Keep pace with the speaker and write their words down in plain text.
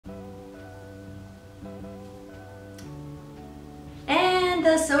And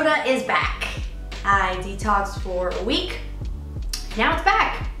the soda is back. I detoxed for a week. Now it's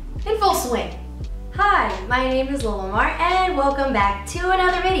back in full swing. Hi, my name is Lilimar and welcome back to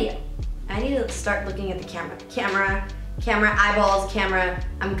another video. I need to start looking at the camera, eyeballs, camera,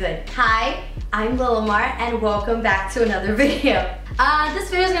 I'm good. Hi, I'm Lilimar and welcome back to another video. This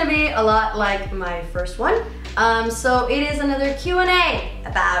video is gonna be a lot like my first one. So it is another Q&A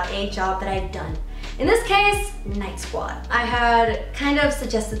about a job that I've done. In this case, Night Squad. I had kind of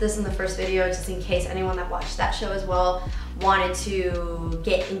suggested this in the first video just in case anyone that watched that show as well wanted to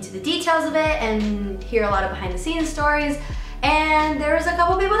get into the details of it and hear a lot of behind the scenes stories. And there was a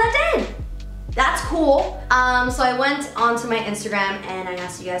couple people that did. That's cool. So I went onto my Instagram and I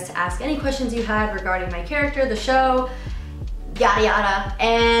asked you guys to ask any questions you had regarding my character, the show, yada yada.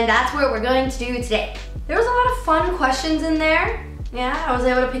 And that's what we're going to do today. There was a lot of fun questions in there. Yeah, I was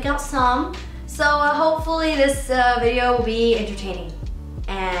able to pick out some. So hopefully this video will be entertaining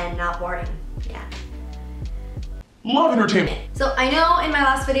and not boring. Yeah. Love entertainment. So I know in my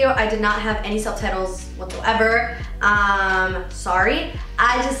last video I did not have any subtitles whatsoever. Sorry.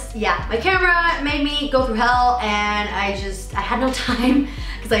 My camera made me go through hell and I had no time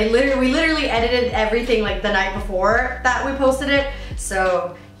because we literally edited everything like the night before that we posted it.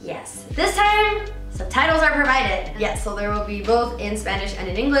 So yes, this time subtitles are provided. Yes, so there will be both in Spanish and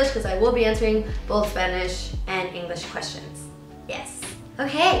in English because I will be answering both Spanish and English questions. Yes.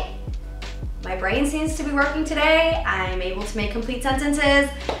 Okay. My brain seems to be working today. I'm able to make complete sentences.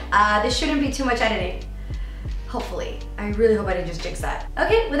 This shouldn't be too much editing. Hopefully. I really hope I didn't just jinx that.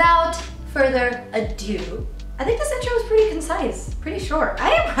 Okay, without further ado, I think this intro was pretty concise, pretty short.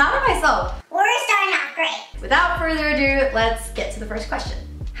 I am proud of myself. We're starting off great. Without further ado, let's get to the first question.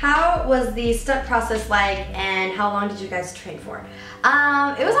 How was the stunt process like and how long did you guys train for? It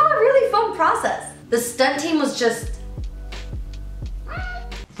was all a really fun process. The stunt team was just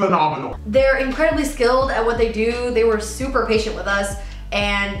phenomenal. They're incredibly skilled at what they do. They were super patient with us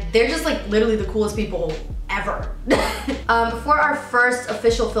and they're just like literally the coolest people ever. Before our first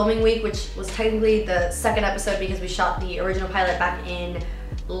official filming week, which was technically the second episode because we shot the original pilot back in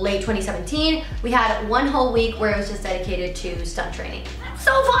late 2017, we had one whole week where it was just dedicated to stunt training.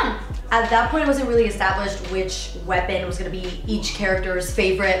 So fun! At that point, it wasn't really established which weapon was gonna be each character's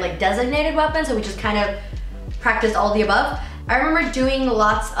favorite, like designated weapon, so we just kind of practiced all of the above. I remember doing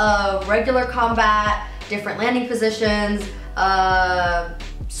lots of regular combat, different landing positions,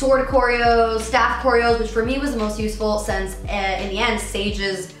 sword choreos, staff choreos, which for me was the most useful since in the end,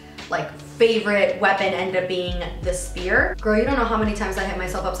 Sage's favorite weapon ended up being the spear. Girl, you don't know how many times I hit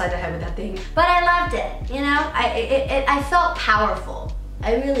myself upside the head with that thing. But I loved it, you know? I felt powerful.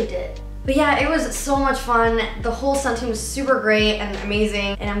 I really did. But yeah, it was so much fun. The whole stunt team was super great and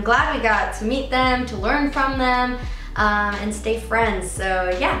amazing. And I'm glad we got to meet them, to learn from them, and stay friends. So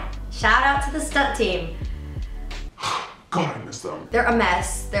yeah, shout out to the stunt team. God, I miss them. They're a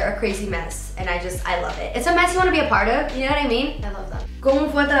mess. They're a crazy mess. And I love it. It's a mess you want to be a part of, you know what I mean? I love them.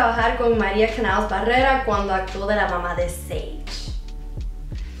 ¿Cómo fue trabajar con María Canals Barrera cuando actuó de la mamá de Sage?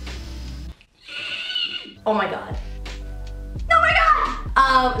 Oh my god. Oh my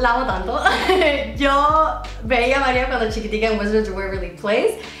god! La amo tanto. Yo veía a María cuando chiquitica en Wizards of Waverly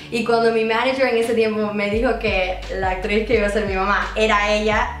Place y cuando mi manager en ese tiempo me dijo que la actriz que iba a ser mi mamá era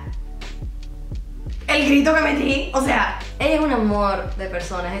ella, el grito que metí, o sea, ella es un amor de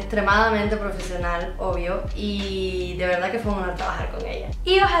persona, es extremadamente profesional, obvio, y de verdad que fue un honor trabajar con ella.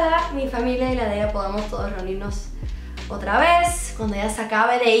 Y ojalá mi familia y la de ella podamos todos reunirnos otra vez cuando ya se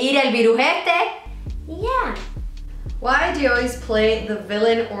acabe de ir el virus este. Yeah. Why do you always play the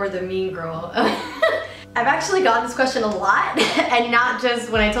villain or the mean girl? I've actually gotten this question a lot, and not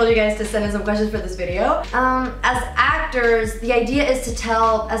just when I told you guys to send in some questions for this video. As actors, the idea is to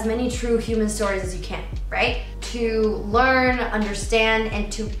tell as many true human stories as you can, right? To learn, understand,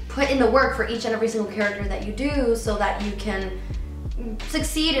 and to put in the work for each and every single character that you do so that you can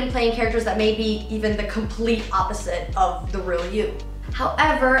succeed in playing characters that may be even the complete opposite of the real you.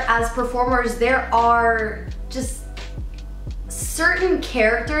 However, as performers, there are just certain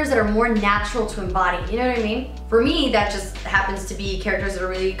characters that are more natural to embody, you know what I mean? For me, that just happens to be characters that are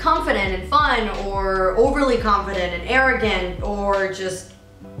really confident and fun, or overly confident and arrogant, or just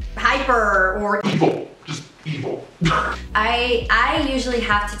hyper, or evil. Just evil. I usually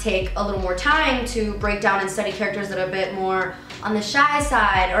have to take a little more time to break down and study characters that are a bit more on the shy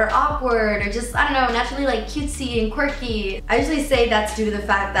side or awkward or just, I don't know, naturally like cutesy and quirky. I usually say that's due to the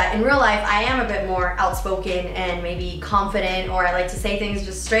fact that in real life I am a bit more outspoken and maybe confident, or I like to say things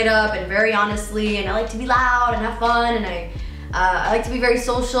just straight up and very honestly, and I like to be loud and have fun, and I like to be very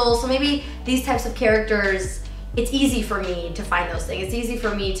social. So maybe these types of characters it's easy for me to find those things. It's easy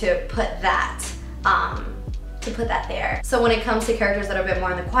for me to put that there. So when it comes to characters that are a bit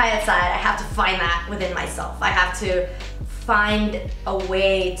more on the quiet side, I have to find that within myself. I have to find a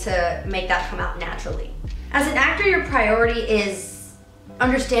way to make that come out naturally. As an actor, your priority is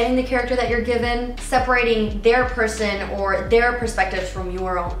understanding the character that you're given, separating their person or their perspectives from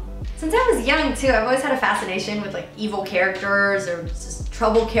your own. Since I was young too, I've always had a fascination with like evil characters or just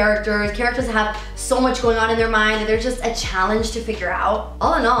trouble characters that have so much going on in their mind that they're just a challenge to figure out.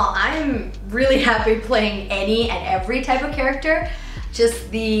 All in all, I'm really happy playing any and every type of character, just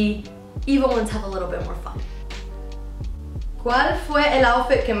the evil ones have a little bit more fun. ¿Cuál fue el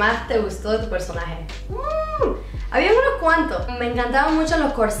outfit que más te gustó de tu personaje? Había unos cuantos. Me encantaban mucho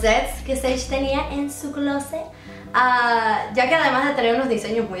los corsets que Sage tenía en su closet. Ya que además de tener unos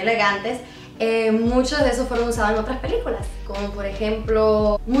diseños muy elegantes, muchos de esos fueron usados en otras películas, como por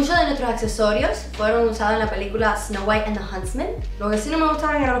ejemplo, muchos de nuestros accesorios fueron usados en la película Snow White and the Huntsman. Lo que sí no me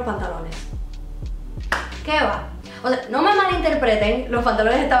gustaban eran los pantalones. ¿Qué va? O sea, no me malinterpreten, los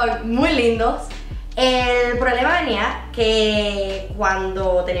pantalones estaban muy lindos. El problema venía que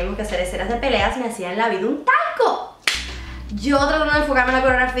cuando teníamos que hacer escenas de peleas me hacían la vida un taco. Yo tratando de enfocarme en la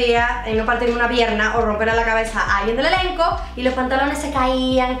coreografía, en no partirme una pierna o romperle la cabeza a alguien del elenco y los pantalones se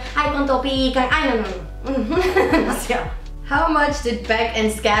caían, ay cuánto pican, ay no. Demasiado. How much did Beck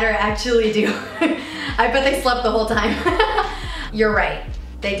and Scatter actually do? I bet they slept the whole time. You're right,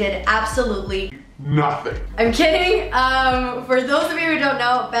 they did absolutely nothing. I'm kidding. For those of you who don't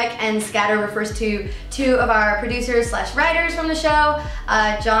know, Beck and Scatter refers to two of our producers slash writers from the show,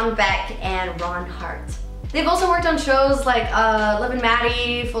 John Beck and Ron Hart. They've also worked on shows like Liv and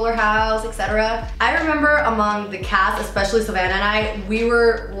Maddie, Fuller House, etc. I remember among the cast, especially Savannah and I, we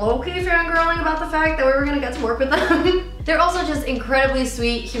were low-key fangirling about the fact that we were gonna get to work with them. They're also just incredibly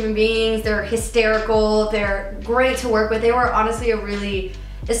sweet human beings. They're hysterical. They're great to work with. They were honestly a really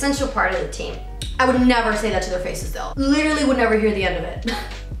essential part of the team. I would never say that to their faces though. Literally would never hear the end of it.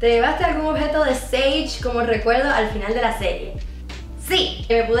 ¿Te llevaste algún objeto de Sage como recuerdo al final de la serie? Sí,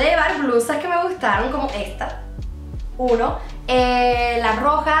 me pude llevar blusas que me gustaron como esta. Uno. La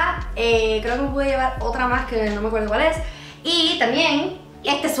roja, creo que me pude llevar otra más que no me acuerdo cuál es. Y también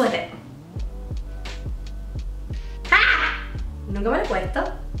este suéter. ¡Ah! Nunca me lo he puesto,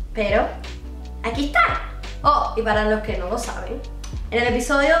 pero aquí está. Oh, y para los que no lo saben, en el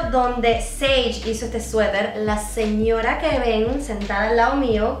episodio donde Sage hizo este suéter, la señora que ven sentada al lado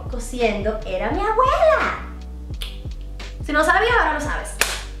mío cosiendo era mi abuela. Si no sabías, ahora lo sabes.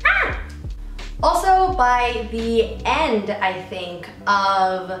 Ah! Also, by the end, I think,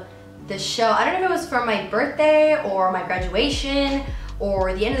 of the show, I don't know if it was for my birthday or my graduation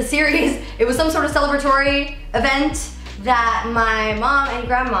or the end of the series, it was some sort of celebratory event that my mom and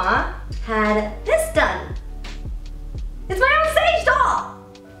grandma had this done. It's my own Sage doll!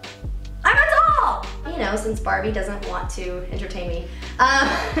 I'm a doll! You know, since Barbie doesn't want to entertain me.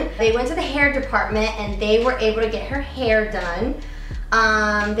 They went to the hair department and they were able to get her hair done.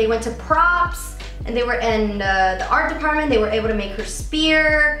 They went to props and they were in the art department. They were able to make her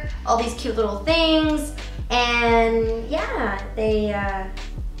spear, all these cute little things. And yeah,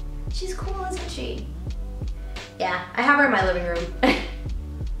 she's cool, isn't she? Yeah, I have her in my living room.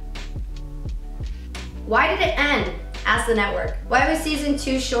 Why did it end? Ask the network. Why was season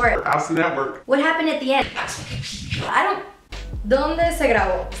 2 short? Ask the network. What happened at the end? ¿Dónde se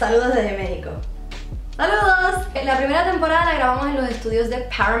grabó? Saludos desde México. ¡Saludos! La primera temporada la grabamos en los estudios de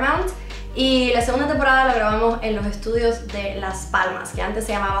Paramount y la segunda temporada la grabamos en los estudios de Las Palmas, que antes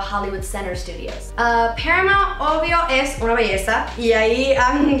se llamaba Hollywood Center Studios. Paramount, obvio, es una belleza y ahí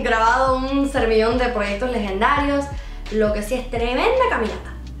han grabado un servillón de proyectos legendarios, lo que sí es tremenda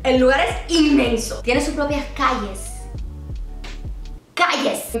caminata. El lugar es inmenso, tiene sus propias calles.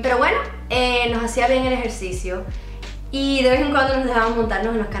 Pero bueno, nos hacía bien el ejercicio y de vez en cuando nos dejaban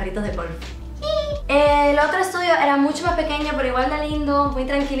montarnos en los carritos de golf. El otro estudio era mucho más pequeño, pero igual de lindo, muy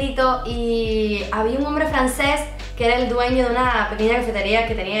tranquilito, y había un hombre francés que era el dueño de una pequeña cafetería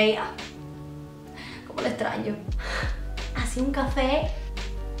que tenía ahí. Como lo extraño. Hacía un café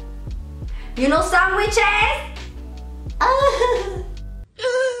y unos sándwiches.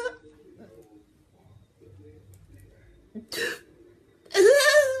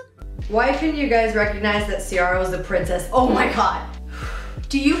 Why couldn't you guys recognize that Ciara was the princess? Oh my god.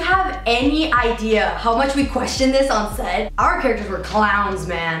 Do you have any idea how much we questioned this on set? Our characters were clowns,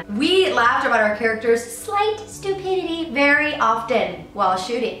 man. We laughed about our characters' slight stupidity very often while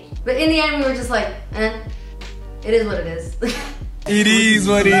shooting. But in the end, we were just like, it is what it is. It is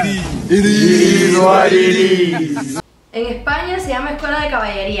what it is. It is what it is. En España se llama Escuela de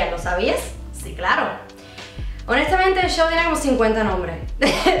Caballería, ¿lo sabías? Sí, claro. Honestamente el show tiene como 50 nombres.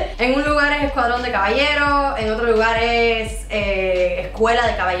 En un lugar es escuadrón de caballeros, en otro lugar es escuela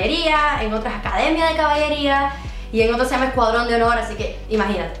de caballería, en otras academia de caballería y en otro se llama escuadrón de honor, así que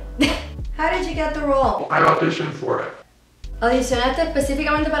imagínate. How did you get the role? I auditioned for it. ¿Audicionaste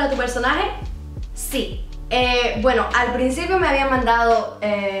específicamente para tu personaje? Sí. Bueno, al principio me habían mandado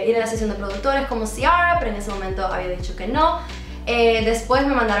ir a la sesión de productores como Ciara, pero en ese momento había dicho que no. Después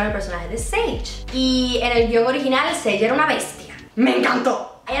me mandaron el personaje de Sage. Y en el guión original, Sage era una bestia. ¡Me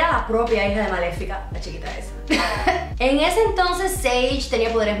encantó! Era la propia hija de Maléfica, la chiquita esa. En ese entonces, Sage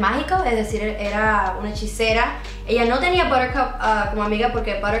tenía poderes mágicos, es decir, era una hechicera. Ella no tenía Buttercup como amiga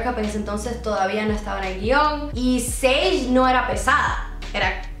porque Buttercup en ese entonces todavía no estaba en el guión. Y Sage no era pesada,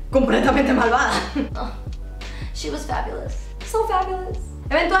 era completamente malvada. Oh, she was fabulous. So fabulous.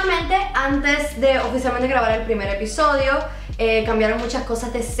 Eventualmente, antes de oficialmente grabar el primer episodio, cambiaron muchas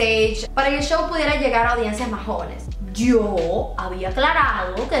cosas de Sage para que el show pudiera llegar a audiencias más jóvenes. Yo había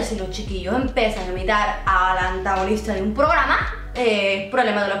aclarado que si los chiquillos empiezan a imitar a la antagonista de un programa,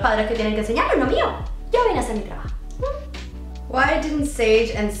 problema de los padres que tienen que enseñarles, no mío. Yo vine a hacer mi trabajo. Why didn't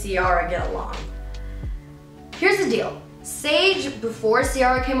Sage and Ciara get along? Here's the deal. Sage, before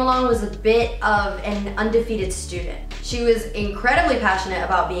Ciara came along, was a bit of an undefeated student. She was incredibly passionate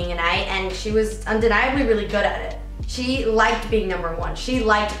about being a knight, and she was undeniably really good at it. She liked being number one. She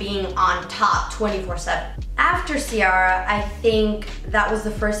liked being on top 24/7. After Ciara, I think that was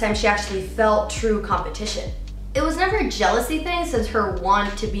the first time she actually felt true competition. It was never a jealousy thing since her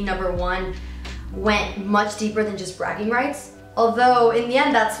want to be number one went much deeper than just bragging rights. Although in the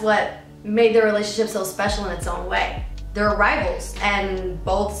end, that's what made their relationship so special in its own way. They're rivals, and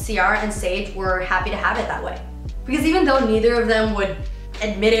both Ciara and Sage were happy to have it that way. Because even though neither of them would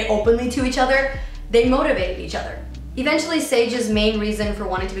admit it openly to each other, they motivated each other. Eventually, Sage's main reason for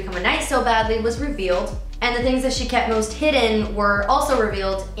wanting to become a knight so badly was revealed, and the things that she kept most hidden were also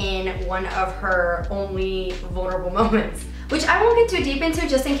revealed in one of her only vulnerable moments, which I won't get too deep into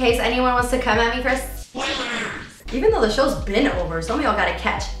just in case anyone wants to come at me for spoilers. Even though the show's been over, some of y'all gotta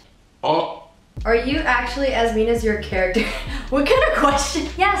catch. Oh. Are you actually as mean as your character? What kind of question?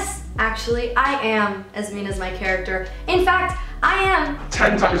 Yes, actually, I am as mean as my character. In fact, I am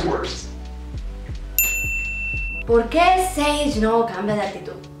 10 times worse. ¿Por qué Sage no cambia de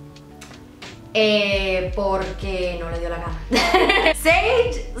actitud? Porque no le dio la gana.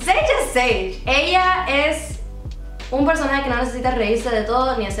 Sage es Sage. Ella es un personaje que no necesita reírse de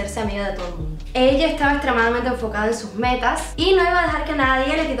todo ni hacerse amiga de todo el mundo. Ella estaba extremadamente enfocada en sus metas y no iba a dejar que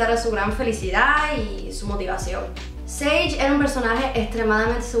nadie le quitara su gran felicidad y su motivación. Sage era un personaje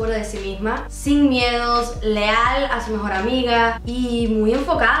extremadamente seguro de sí misma, sin miedos, leal a su mejor amiga y muy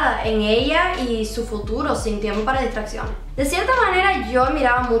enfocada en ella y su futuro, sin tiempo para distracciones. De cierta manera yo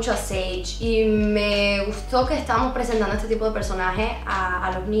admiraba mucho a Sage y me gustó que estábamos presentando este tipo de personaje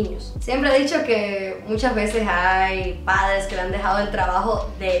a los niños. Siempre he dicho que muchas veces hay padres que le han dejado el trabajo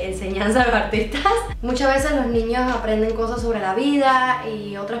de enseñanza a los artistas. Muchas veces los niños aprenden cosas sobre la vida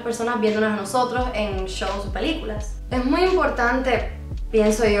y otras personas viéndonos a nosotros en shows o películas. Es muy importante,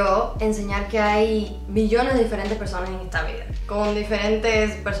 pienso yo, enseñar que hay millones de diferentes personas en esta vida, con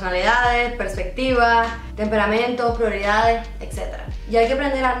diferentes personalidades, perspectivas, temperamentos, prioridades, etc. Y hay que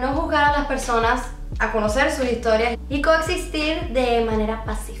aprender a no juzgar a las personas, a conocer sus historias y coexistir de manera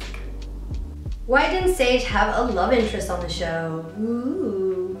pacífica. Why didn't Sage have a love interest on the show?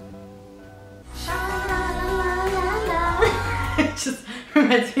 Ooh. Just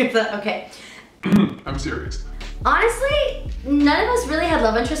reminds me of that. Okay. I'm serious. Honestly, none of us really had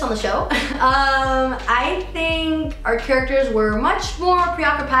love interests on the show. I think our characters were much more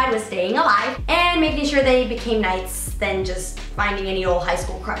preoccupied with staying alive and making sure they became knights than just finding any old high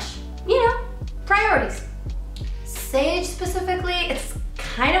school crush. You know, priorities. Sage specifically, it's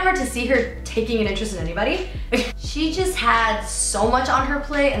kind of hard to see her taking an interest in anybody. She just had so much on her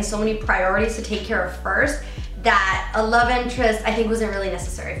plate and so many priorities to take care of first that a love interest I think wasn't really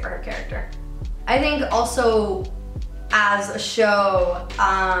necessary for her character. I think also as a show,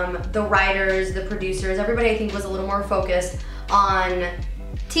 the writers, the producers, everybody I think was a little more focused on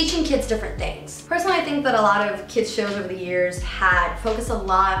teaching kids different things. Personally, I think that a lot of kids shows over the years had focused a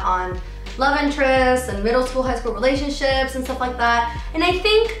lot on love interests and middle school, high school relationships and stuff like that. And I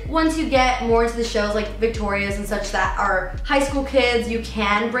think once you get more into the shows like Victoria's and such that are high school kids, you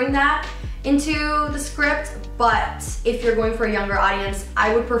can bring that into the script. But if you're going for a younger audience,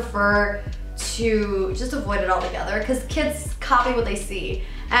 I would prefer to just avoid it altogether because kids copy what they see.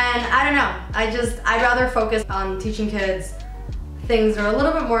 And I don't know, I'd rather focus on teaching kids things that are a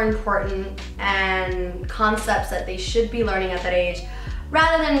little bit more important and concepts that they should be learning at that age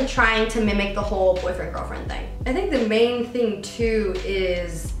rather than trying to mimic the whole boyfriend-girlfriend thing. I think the main thing too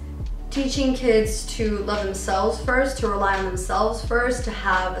is teaching kids to love themselves first, to rely on themselves first, to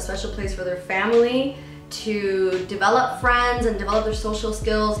have a special place for their family, to develop friends and develop their social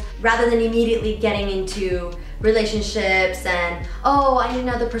skills, rather than immediately getting into relationships and, oh, I need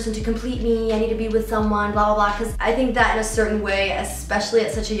another person to complete me, I need to be with someone, blah, blah, blah. Because I think that in a certain way, especially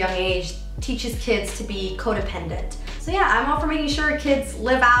at such a young age, teaches kids to be codependent. So yeah, I'm all for making sure kids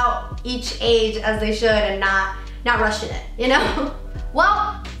live out each age as they should and not rushing it, you know?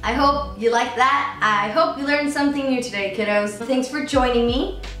 Well, I hope you liked that. I hope you learned something new today, kiddos. Thanks for joining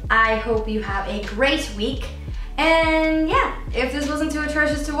me. I hope you have a great week. And yeah, if this wasn't too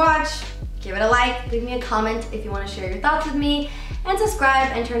atrocious to watch, give it a like, leave me a comment if you want to share your thoughts with me, and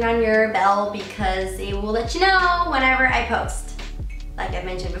subscribe and turn on your bell because it will let you know whenever I post. Like I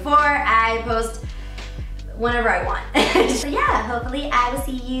mentioned before, I post whenever I want. So yeah, hopefully I will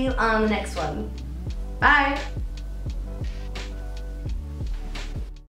see you on the next one. Bye!